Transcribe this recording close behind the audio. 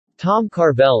Tom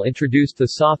Carvel introduced the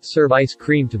soft-serve ice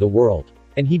cream to the world.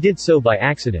 And he did so by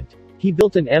accident. He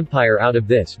built an empire out of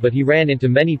this, but he ran into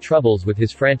many troubles with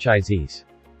his franchisees.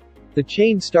 The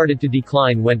chain started to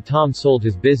decline when Tom sold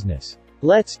his business.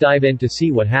 Let's dive in to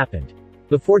see what happened.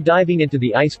 Before diving into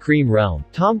the ice cream realm,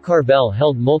 Tom Carvel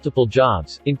held multiple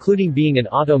jobs, including being an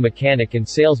auto mechanic and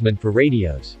salesman for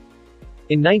radios.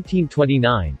 In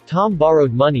 1929, Tom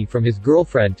borrowed money from his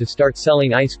girlfriend to start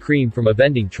selling ice cream from a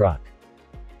vending truck.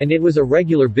 And it was a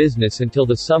regular business until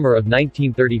the summer of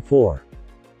 1934.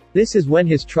 This is when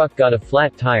his truck got a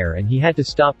flat tire and he had to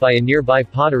stop by a nearby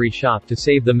pottery shop to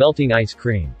save the melting ice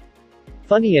cream.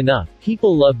 Funny enough,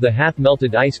 people loved the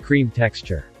half-melted ice cream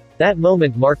texture. That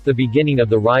moment marked the beginning of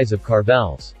the rise of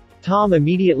Carvel's. Tom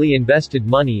immediately invested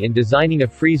money in designing a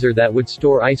freezer that would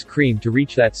store ice cream to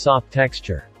reach that soft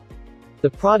texture. The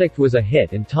product was a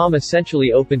hit and Tom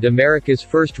essentially opened America's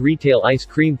first retail ice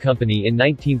cream company in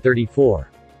 1934.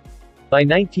 By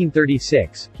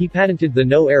 1936, he patented the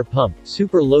no-air pump,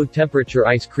 super low-temperature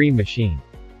ice cream machine.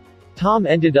 Tom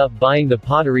ended up buying the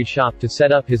pottery shop to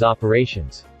set up his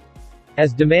operations.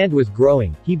 As demand was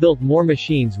growing, he built more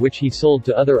machines which he sold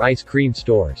to other ice cream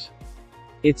stores.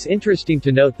 It's interesting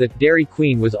to note that Dairy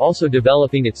Queen was also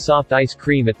developing its soft ice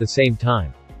cream at the same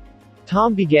time.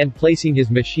 Tom began placing his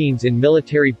machines in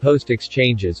military post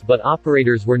exchanges, but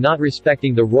operators were not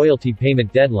respecting the royalty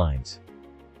payment deadlines.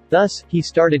 Thus, he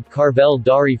started Carvel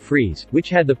Dairy Freeze, which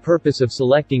had the purpose of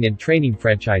selecting and training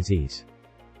franchisees.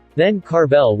 Then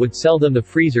Carvel would sell them the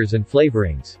freezers and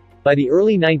flavorings. By the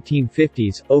early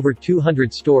 1950s, over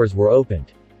 200 stores were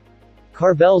opened.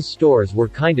 Carvel's stores were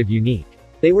kind of unique.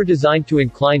 They were designed to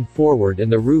incline forward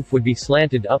and the roof would be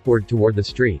slanted upward toward the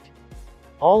street.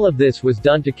 All of this was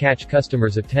done to catch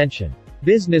customers' attention.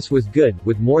 Business was good,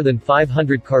 with more than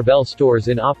 500 Carvel stores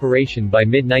in operation by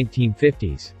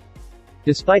mid-1950s.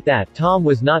 Despite that, Tom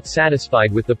was not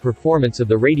satisfied with the performance of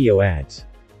the radio ads.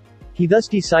 He thus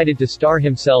decided to star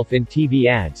himself in TV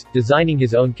ads, designing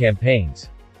his own campaigns.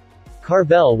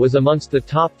 Carvel was amongst the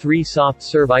top 3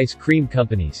 soft-serve ice cream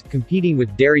companies, competing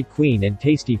with Dairy Queen and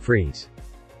Tasty Freeze.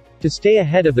 To stay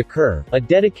ahead of the curve, a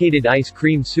dedicated ice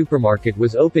cream supermarket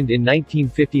was opened in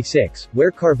 1956, where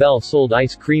Carvel sold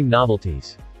ice cream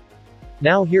novelties.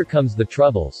 Now here comes the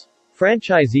troubles.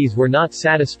 Franchisees were not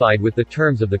satisfied with the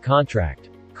terms of the contract.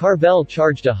 Carvel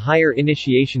charged a higher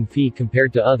initiation fee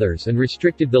compared to others and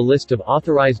restricted the list of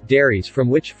authorized dairies from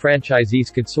which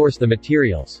franchisees could source the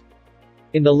materials.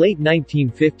 In the late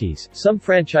 1950s, some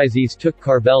franchisees took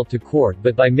Carvel to court,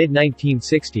 but by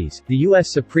mid-1960s, the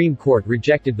U.S. Supreme Court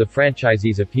rejected the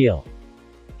franchisees' appeal.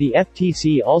 The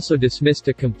FTC also dismissed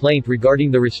a complaint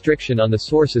regarding the restriction on the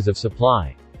sources of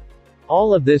supply.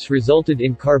 All of this resulted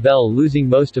in Carvel losing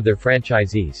most of their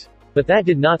franchisees. But that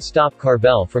did not stop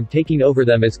Carvel from taking over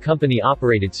them as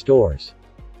company-operated stores.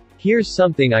 Here's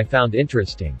something I found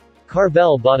interesting.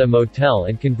 Carvel bought a motel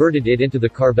and converted it into the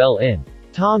Carvel Inn.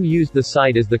 Tom used the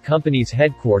site as the company's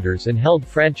headquarters and held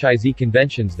franchisee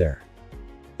conventions there.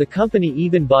 The company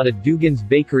even bought a Dugan's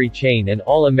Bakery chain and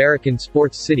All-American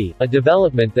Sports City, a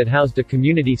development that housed a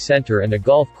community center and a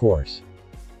golf course.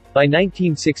 By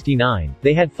 1969,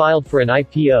 they had filed for an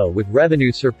IPO with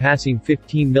revenue surpassing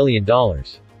 $15 million.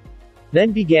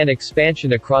 Then began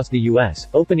expansion across the U.S.,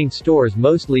 opening stores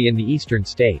mostly in the eastern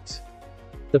states.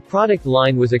 The product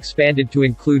line was expanded to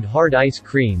include hard ice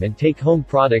cream and take-home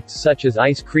products such as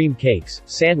ice cream cakes,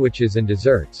 sandwiches and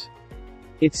desserts.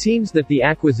 It seems that the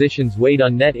acquisitions weighed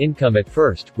on net income at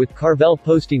first, with Carvel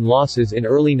posting losses in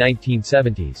early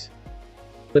 1970s.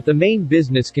 But the main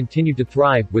business continued to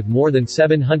thrive, with more than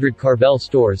 700 Carvel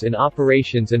stores in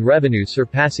operations and revenue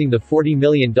surpassing the $40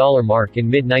 million mark in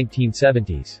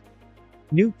mid-1970s.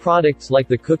 New products like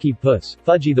the Cookie Puss,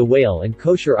 Fudgy the Whale and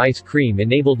kosher ice cream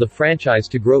enabled the franchise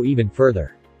to grow even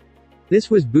further. This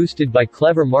was boosted by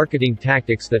clever marketing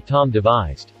tactics that Tom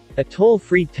devised. A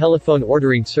toll-free telephone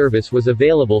ordering service was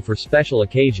available for special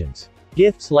occasions.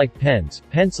 Gifts like pens,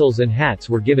 pencils and hats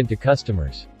were given to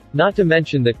customers. Not to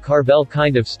mention that Carvel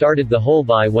kind of started the whole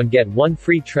buy one get one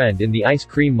free trend in the ice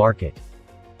cream market.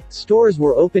 Stores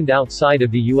were opened outside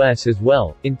of the US as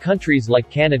well, in countries like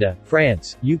Canada,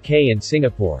 France, UK and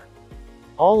Singapore.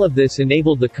 All of this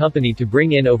enabled the company to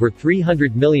bring in over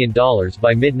 $300 million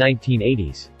by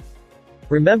mid-1980s.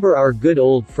 Remember our good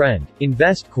old friend,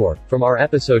 InvestCorp, from our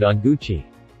episode on Gucci.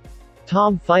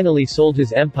 Tom finally sold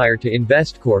his empire to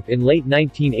InvestCorp in late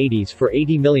 1980s for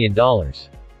 $80 million.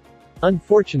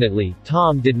 Unfortunately,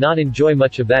 Tom did not enjoy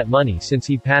much of that money since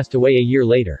he passed away a year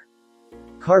later.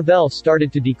 Carvel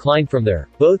started to decline from there,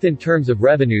 both in terms of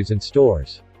revenues and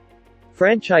stores.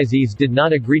 franchisees did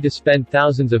not agree to spend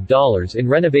thousands of dollars in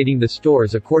renovating the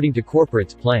stores according to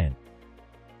corporate's plan.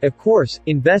 Of course,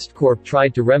 InvestCorp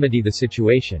tried to remedy the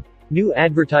situation. New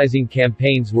advertising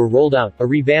campaigns were rolled out, a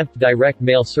revamped direct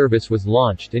mail service was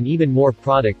launched, and even more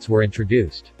products were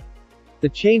introduced. The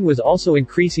chain was also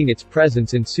increasing its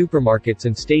presence in supermarkets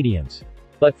and stadiums.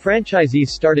 But franchisees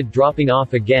started dropping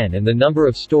off again and the number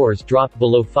of stores dropped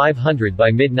below 500 by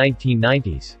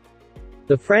mid-1990s.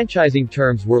 The franchising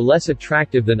terms were less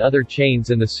attractive than other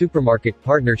chains and the supermarket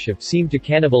partnership seemed to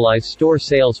cannibalize store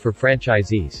sales for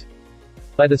franchisees.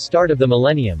 By the start of the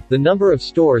millennium, the number of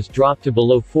stores dropped to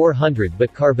below 400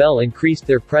 but Carvel increased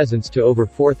their presence to over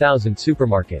 4,000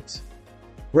 supermarkets.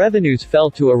 Revenues fell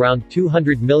to around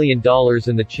 $200 million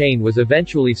and the chain was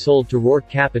eventually sold to Roark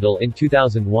Capital in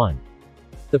 2001.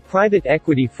 The private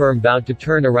equity firm vowed to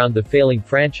turn around the failing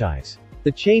franchise.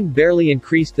 The chain barely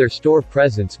increased their store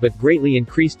presence but greatly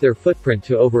increased their footprint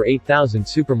to over 8,000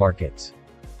 supermarkets.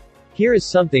 Here is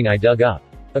something I dug up.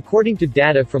 According to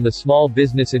data from the Small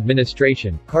Business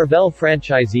Administration, Carvel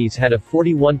franchisees had a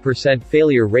 41%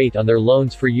 failure rate on their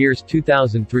loans for years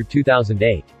 2000 through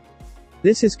 2008.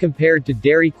 This is compared to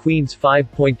Dairy Queen's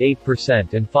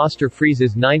 5.8% and Foster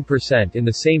Freeze's 9% in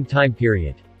the same time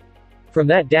period. From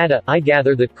that data, I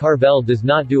gather that Carvel does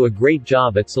not do a great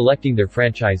job at selecting their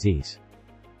franchisees.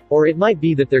 Or it might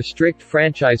be that their strict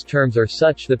franchise terms are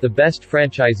such that the best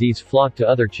franchisees flock to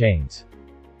other chains.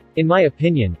 In my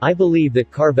opinion, I believe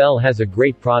that Carvel has a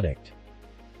great product.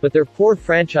 But their poor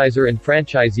franchisor and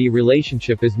franchisee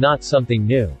relationship is not something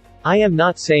new. I am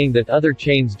not saying that other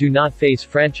chains do not face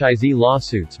franchisee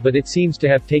lawsuits, but it seems to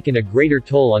have taken a greater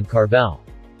toll on Carvel.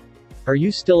 Are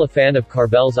you still a fan of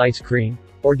Carvel's ice cream?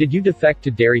 Or did you defect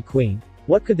to Dairy Queen?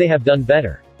 What could they have done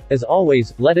better? As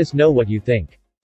always, let us know what you think.